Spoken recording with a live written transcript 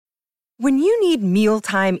When you need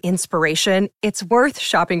mealtime inspiration, it's worth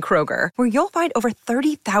shopping Kroger, where you'll find over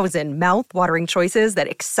 30,000 mouth-watering choices that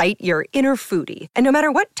excite your inner foodie. And no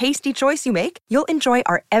matter what tasty choice you make, you'll enjoy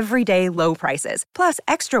our everyday low prices, plus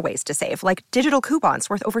extra ways to save, like digital coupons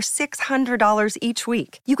worth over $600 each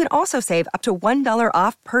week. You can also save up to $1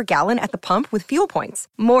 off per gallon at the pump with fuel points.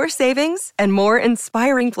 More savings and more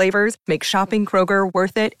inspiring flavors make shopping Kroger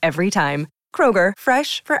worth it every time. Kroger,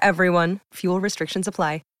 fresh for everyone. Fuel restrictions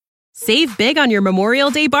apply. Save big on your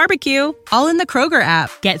Memorial Day barbecue, all in the Kroger app.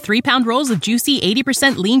 Get 3-pound rolls of juicy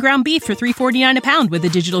 80% lean ground beef for $3.49 a pound with a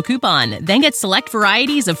digital coupon. Then get select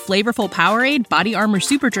varieties of flavorful Powerade, Body Armor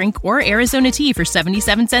Super Drink, or Arizona tea for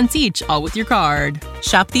 77 cents each, all with your card.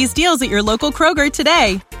 Shop these deals at your local Kroger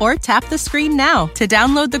today, or tap the screen now to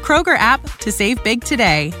download the Kroger app to save big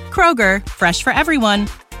today. Kroger, fresh for everyone.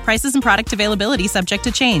 Prices and product availability subject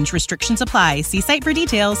to change. Restrictions apply. See site for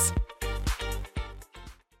details.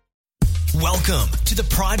 Welcome to the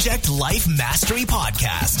Project Life Mastery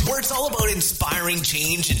Podcast, where it's all about inspiring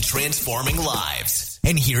change and transforming lives.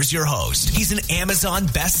 And here's your host. He's an Amazon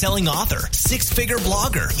best-selling author, 6-figure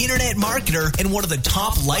blogger, internet marketer, and one of the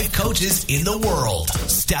top life coaches in the world,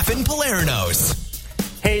 Stefan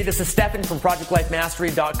Palernos. Hey, this is Stefan from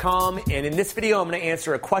ProjectLifeMastery.com, and in this video, I'm going to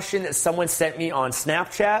answer a question that someone sent me on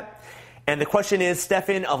Snapchat. And the question is,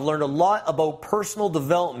 Stefan, I've learned a lot about personal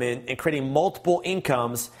development and creating multiple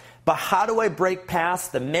incomes, but how do I break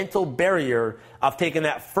past the mental barrier of taking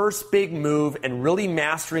that first big move and really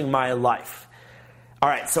mastering my life? All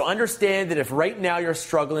right, so understand that if right now you're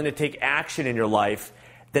struggling to take action in your life,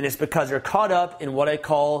 then it's because you're caught up in what I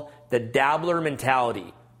call the dabbler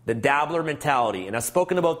mentality. The dabbler mentality. And I've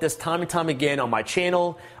spoken about this time and time again on my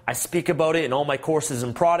channel. I speak about it in all my courses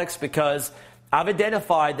and products because I've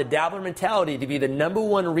identified the dabbler mentality to be the number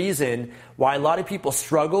one reason why a lot of people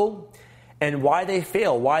struggle and why they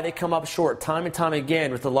fail, why they come up short time and time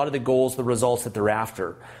again with a lot of the goals, the results that they're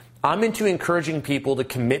after. I'm into encouraging people to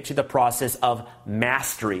commit to the process of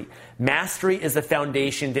mastery. Mastery is the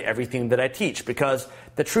foundation to everything that I teach because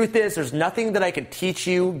the truth is there's nothing that I can teach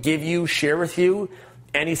you, give you, share with you,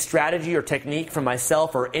 any strategy or technique from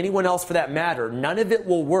myself or anyone else for that matter. None of it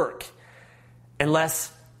will work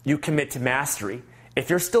unless you commit to mastery. If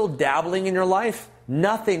you're still dabbling in your life,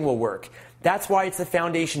 nothing will work. That's why it's the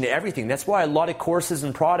foundation to everything. That's why a lot of courses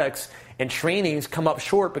and products and trainings come up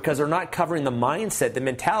short because they're not covering the mindset, the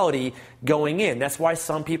mentality going in. That's why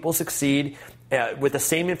some people succeed with the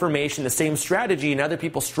same information, the same strategy, and other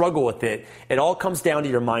people struggle with it. It all comes down to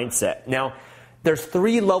your mindset. Now, there's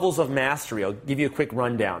 3 levels of mastery. I'll give you a quick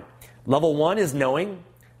rundown. Level 1 is knowing.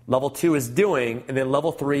 Level 2 is doing. And then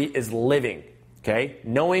level 3 is living. Okay?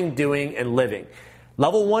 Knowing, doing, and living.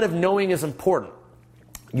 Level 1 of knowing is important.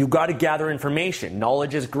 You've got to gather information.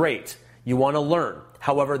 Knowledge is great. You want to learn.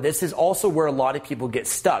 However, this is also where a lot of people get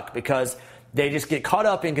stuck because they just get caught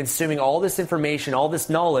up in consuming all this information, all this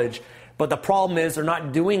knowledge, but the problem is they're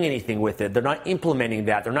not doing anything with it. They're not implementing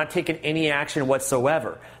that. They're not taking any action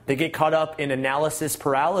whatsoever. They get caught up in analysis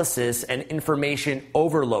paralysis and information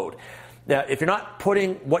overload. Now, if you're not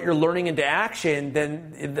putting what you're learning into action,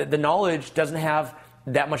 then the knowledge doesn't have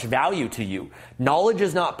that much value to you. Knowledge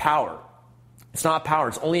is not power. It's not power.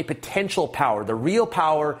 It's only potential power. The real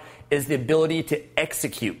power is the ability to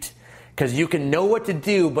execute because you can know what to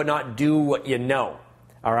do but not do what you know.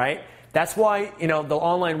 All right? That's why, the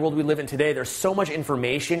online world we live in today, there's so much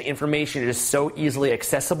information. Information is so easily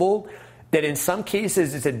accessible that in some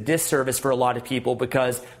cases it's a disservice for a lot of people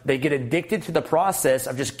because they get addicted to the process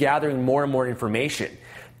of just gathering more and more information.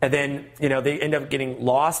 And then, they end up getting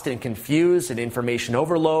lost and confused and information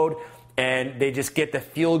overload. And they just get the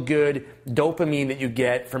feel-good dopamine that you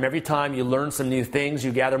get from every time you learn some new things,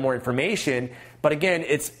 you gather more information. But again,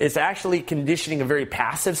 it's actually conditioning a very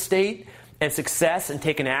passive state, and success and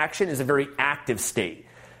taking action is a very active state.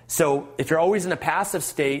 So if you're always in a passive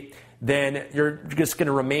state, then you're just going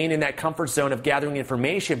to remain in that comfort zone of gathering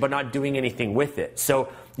information but not doing anything with it.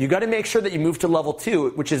 So you got to make sure that you move to level 2,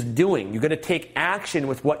 which is doing. You got to take action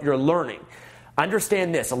with what you're learning.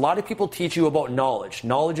 Understand this, a lot of people teach you about knowledge.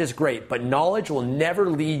 Knowledge is great, but knowledge will never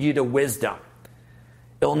lead you to wisdom.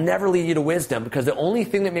 It will never lead you to wisdom because the only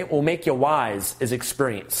thing that will make you wise is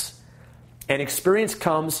experience. And experience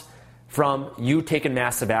comes from you taking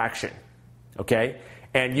massive action, okay?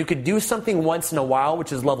 And you could do something once in a while,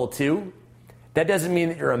 which is level 2. That doesn't mean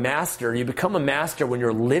that you're a master. You become a master when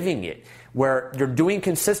you're living it, where you're doing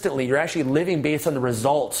consistently. You're actually living based on the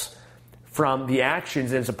results from the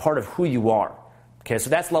actions, and it's a part of who you are. Okay, so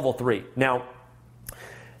that's level 3. Now,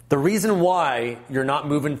 the reason why you're not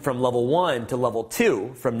moving from level 1 to level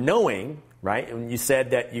 2, from knowing, right? And you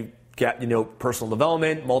said that get, personal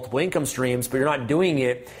development, multiple income streams, but you're not doing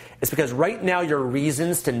it, it's because right now your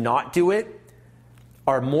reasons to not do it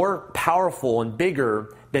are more powerful and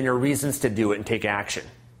bigger than your reasons to do it and take action.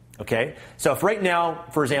 Okay? So if right now,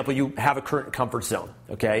 for example, you have a current comfort zone,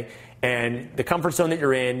 okay? And the comfort zone that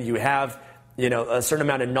you're in, you have, a certain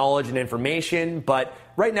amount of knowledge and information, but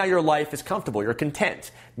right now your life is comfortable. You're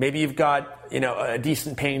content. Maybe you've got, a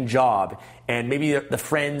decent paying job, and maybe the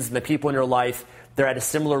friends and the people in your life, they're at a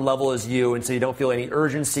similar level as you, and so you don't feel any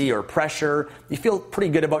urgency or pressure. You feel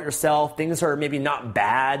pretty good about yourself. Things are maybe not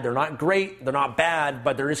bad. They're not great. They're not bad,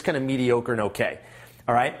 but they're just kind of mediocre and okay.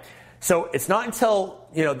 All right? So it's not until,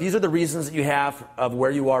 these are the reasons that you have of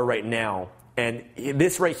where you are right now. And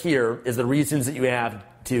this right here is the reasons that you have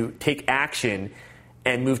to take action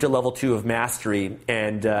and move to level 2 of mastery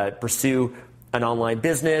and pursue an online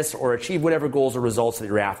business or achieve whatever goals or results that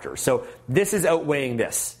you're after. So this is outweighing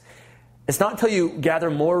this. It's not until you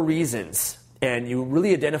gather more reasons and you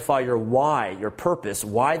really identify your why, your purpose,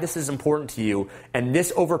 why this is important to you, and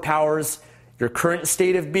this overpowers your current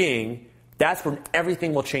state of being, that's when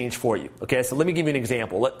everything will change for you. Okay, so let me give you an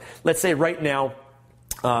example. Let's say right now,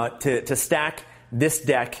 to stack this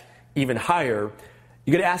deck even higher,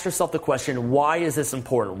 you got to ask yourself the question, why is this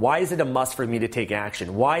important? Why is it a must for me to take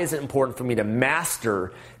action? Why is it important for me to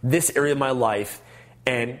master this area of my life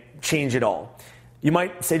and change it all? You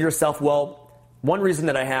might say to yourself, well, one reason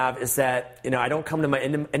that I have is that, I don't come to my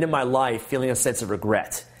end of my life feeling a sense of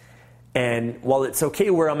regret. And while it's okay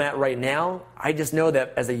where I'm at right now, I just know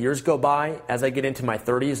that as the years go by, as I get into my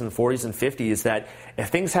 30s and 40s and 50s, that if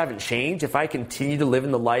things haven't changed, if I continue to live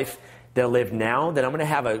in the life that I live now, then I'm going to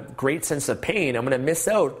have a great sense of pain. I'm going to miss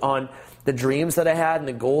out on the dreams that I had and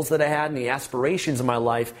the goals that I had and the aspirations of my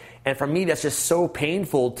life. And for me, that's just so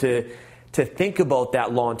painful to think about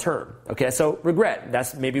that long term. Okay, so regret,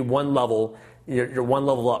 that's maybe one level, you're one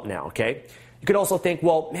level up now, okay? You could also think,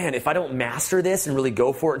 well, man, if I don't master this and really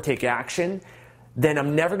go for it and take action, then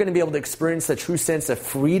I'm never going to be able to experience the true sense of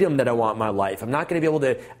freedom that I want in my life. I'm not going to be able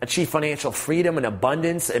to achieve financial freedom and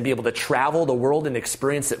abundance and be able to travel the world and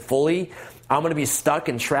experience it fully. I'm going to be stuck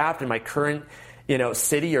and trapped in my current,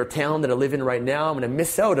 city or town that I live in right now. I'm going to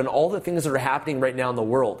miss out on all the things that are happening right now in the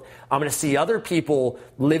world. I'm going to see other people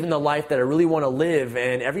living the life that I really want to live.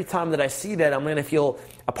 And every time that I see that, I'm going to feel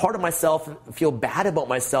a part of myself, feel bad about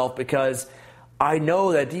myself, because I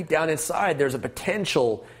know that deep down inside, there's a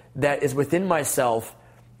potential that is within myself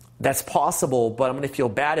that's possible, but I'm going to feel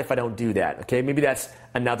bad if I don't do that. Okay, maybe that's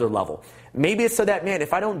another level. Maybe it's so that, man,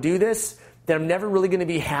 if I don't do this, then I'm never really going to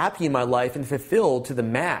be happy in my life and fulfilled to the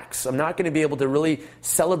max. I'm not going to be able to really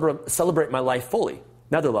celebrate my life fully.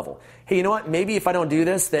 Another level. Hey, you know what? Maybe if I don't do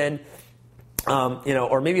this, then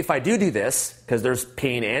or maybe if I do this, because there's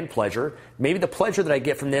pain and pleasure, maybe the pleasure that I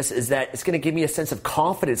get from this is that it's going to give me a sense of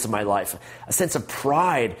confidence in my life, a sense of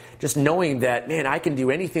pride, just knowing that, man, I can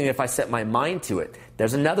do anything if I set my mind to it.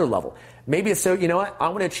 There's another level. Maybe it's so, you know what, I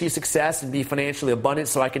want to achieve success and be financially abundant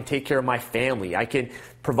so I can take care of my family. I can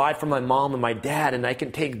provide for my mom and my dad, and I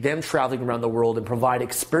can take them traveling around the world and provide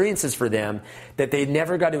experiences for them that they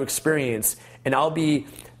never got to experience, and I'll be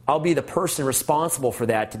the person responsible for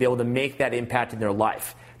that, to be able to make that impact in their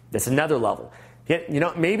life. That's another level.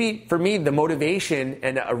 Maybe for me, the motivation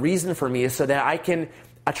and a reason for me is so that I can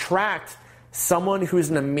attract someone who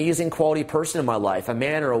is an amazing quality person in my life, a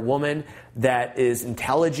man or a woman that is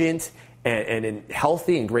intelligent and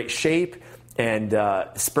healthy and great shape and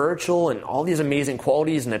spiritual and all these amazing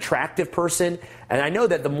qualities, an attractive person. And I know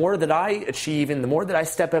that the more that I achieve and the more that I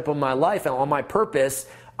step up in my life and on my purpose,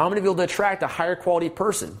 I'm going to be able to attract a higher quality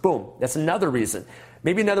person. Boom. That's another reason.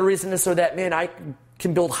 Maybe another reason is so that, man, I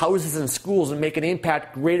can build houses and schools and make an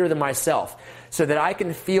impact greater than myself, so that I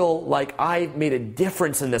can feel like I made a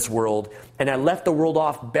difference in this world and I left the world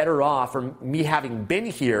off better off for me having been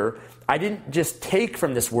here. I didn't just take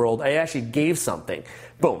from this world. I actually gave something.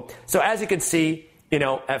 Boom. So as you can see,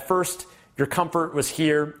 at first your comfort was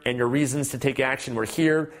here and your reasons to take action were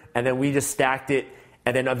here, and then we just stacked it.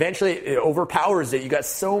 And then eventually it overpowers it. You got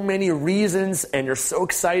so many reasons and you're so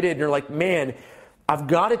excited and you're like, man, I've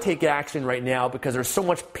got to take action right now because there's so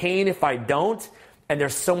much pain if I don't, and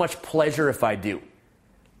there's so much pleasure if I do.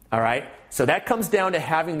 All right? So that comes down to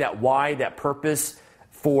having that why, that purpose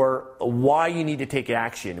for why you need to take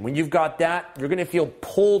action. When you've got that, you're going to feel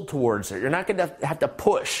pulled towards it. You're not going to have to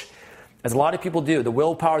push, as a lot of people do. The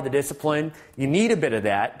willpower, the discipline, you need a bit of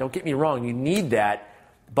that. Don't get me wrong, you need that.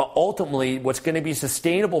 But ultimately, what's going to be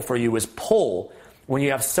sustainable for you is pull, when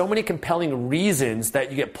you have so many compelling reasons that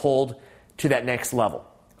you get pulled to that next level,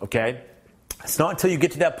 okay? It's not until you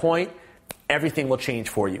get to that point, everything will change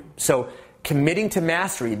for you. So committing to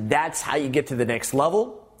mastery, that's how you get to the next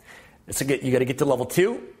level. You got to get to level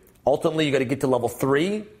 2. Ultimately, you got to get to level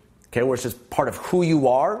 3, okay, where it's just part of who you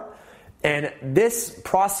are. And this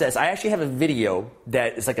process, I actually have a video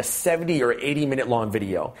that is like a 70 or 80 minute long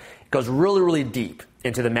video. It goes really, really deep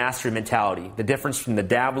into the mastery mentality, the difference between the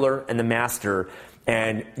dabbler and the master.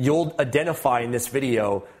 And you'll identify in this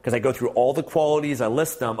video, because I go through all the qualities, I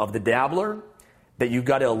list them, of the dabbler that you've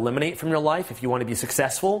got to eliminate from your life if you want to be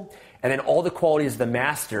successful. And then all the qualities of the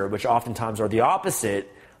master, which oftentimes are the opposite,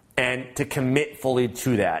 and to commit fully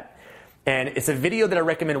to that. And it's a video that I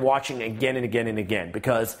recommend watching again and again and again,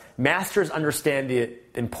 because masters understand the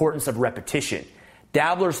importance of repetition.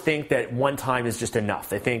 Dabblers think that one time is just enough.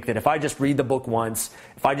 They think that if I just read the book once,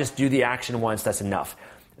 if I just do the action once, that's enough.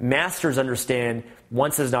 Masters understand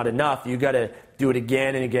once is not enough. You got to do it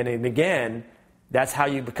again and again and again. That's how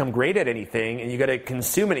you become great at anything, and you got to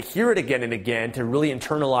consume it, hear it again and again to really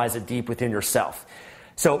internalize it deep within yourself.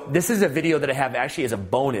 So this is a video that I have actually as a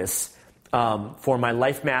bonus for my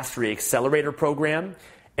Life Mastery Accelerator program,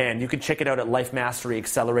 and you can check it out at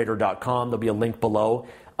lifemasteryaccelerator.com. There'll be a link below.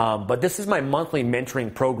 But this is my monthly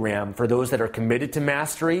mentoring program for those that are committed to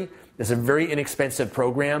mastery. It's a very inexpensive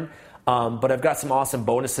program, but I've got some awesome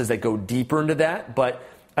bonuses that go deeper into that. But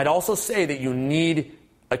I'd also say that you need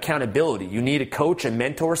accountability. You need a coach, a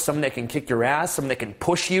mentor, someone that can kick your ass, someone that can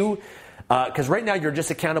push you. Because right now you're just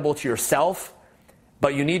accountable to yourself,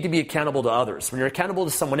 but you need to be accountable to others. When you're accountable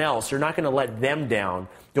to someone else, you're not going to let them down.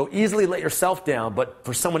 You'll easily let yourself down, but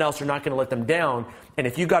for someone else, you're not going to let them down. And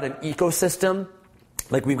if you've got an ecosystem,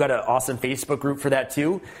 like we've got an awesome Facebook group for that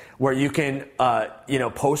too, where you can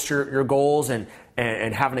post your goals and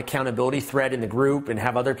have an accountability thread in the group and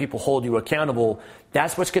have other people hold you accountable,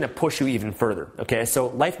 that's what's going to push you even further. Okay, so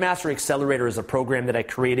Life Mastery Accelerator is a program that I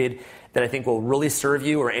created that I think will really serve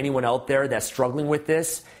you or anyone out there that's struggling with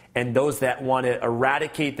this, and those that want to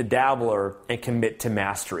eradicate the dabbler and commit to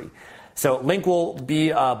mastery. So link will be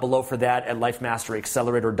below for that at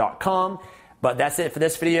lifemasteryaccelerator.com. But that's it for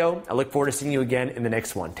this video. I look forward to seeing you again in the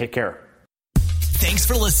next one. Take care. Thanks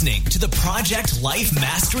for listening to the Project Life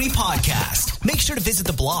Mastery Podcast. Make sure to visit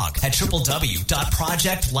the blog at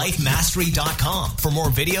www.projectlifemastery.com for more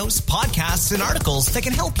videos, podcasts, and articles that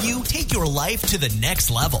can help you take your life to the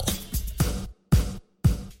next level.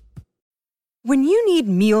 When you need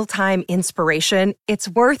mealtime inspiration, it's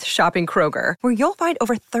worth shopping Kroger, where you'll find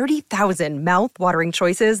over 30,000 mouth-watering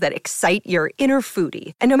choices that excite your inner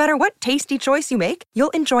foodie. And no matter what tasty choice you make,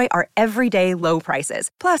 you'll enjoy our everyday low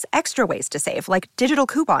prices, plus extra ways to save, like digital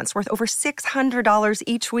coupons worth over $600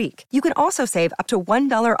 each week. You can also save up to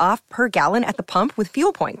 $1 off per gallon at the pump with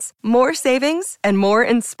fuel points. More savings and more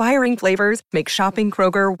inspiring flavors make shopping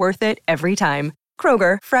Kroger worth it every time.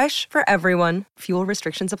 Kroger, fresh for everyone. Fuel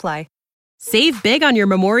restrictions apply. Save big on your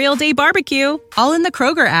Memorial Day barbecue, all in the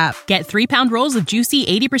Kroger app. Get 3-pound rolls of juicy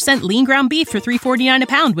 80% lean ground beef for $3.49 a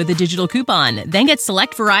pound with a digital coupon. Then get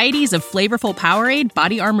select varieties of flavorful Powerade,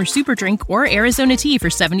 Body Armor Super Drink, or Arizona tea for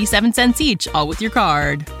 77 cents each, all with your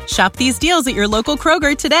card. Shop these deals at your local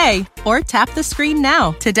Kroger today, or tap the screen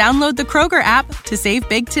now to download the Kroger app to save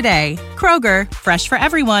big today. Kroger, fresh for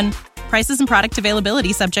everyone. Prices and product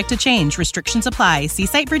availability subject to change. Restrictions apply. See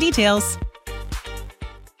site for details.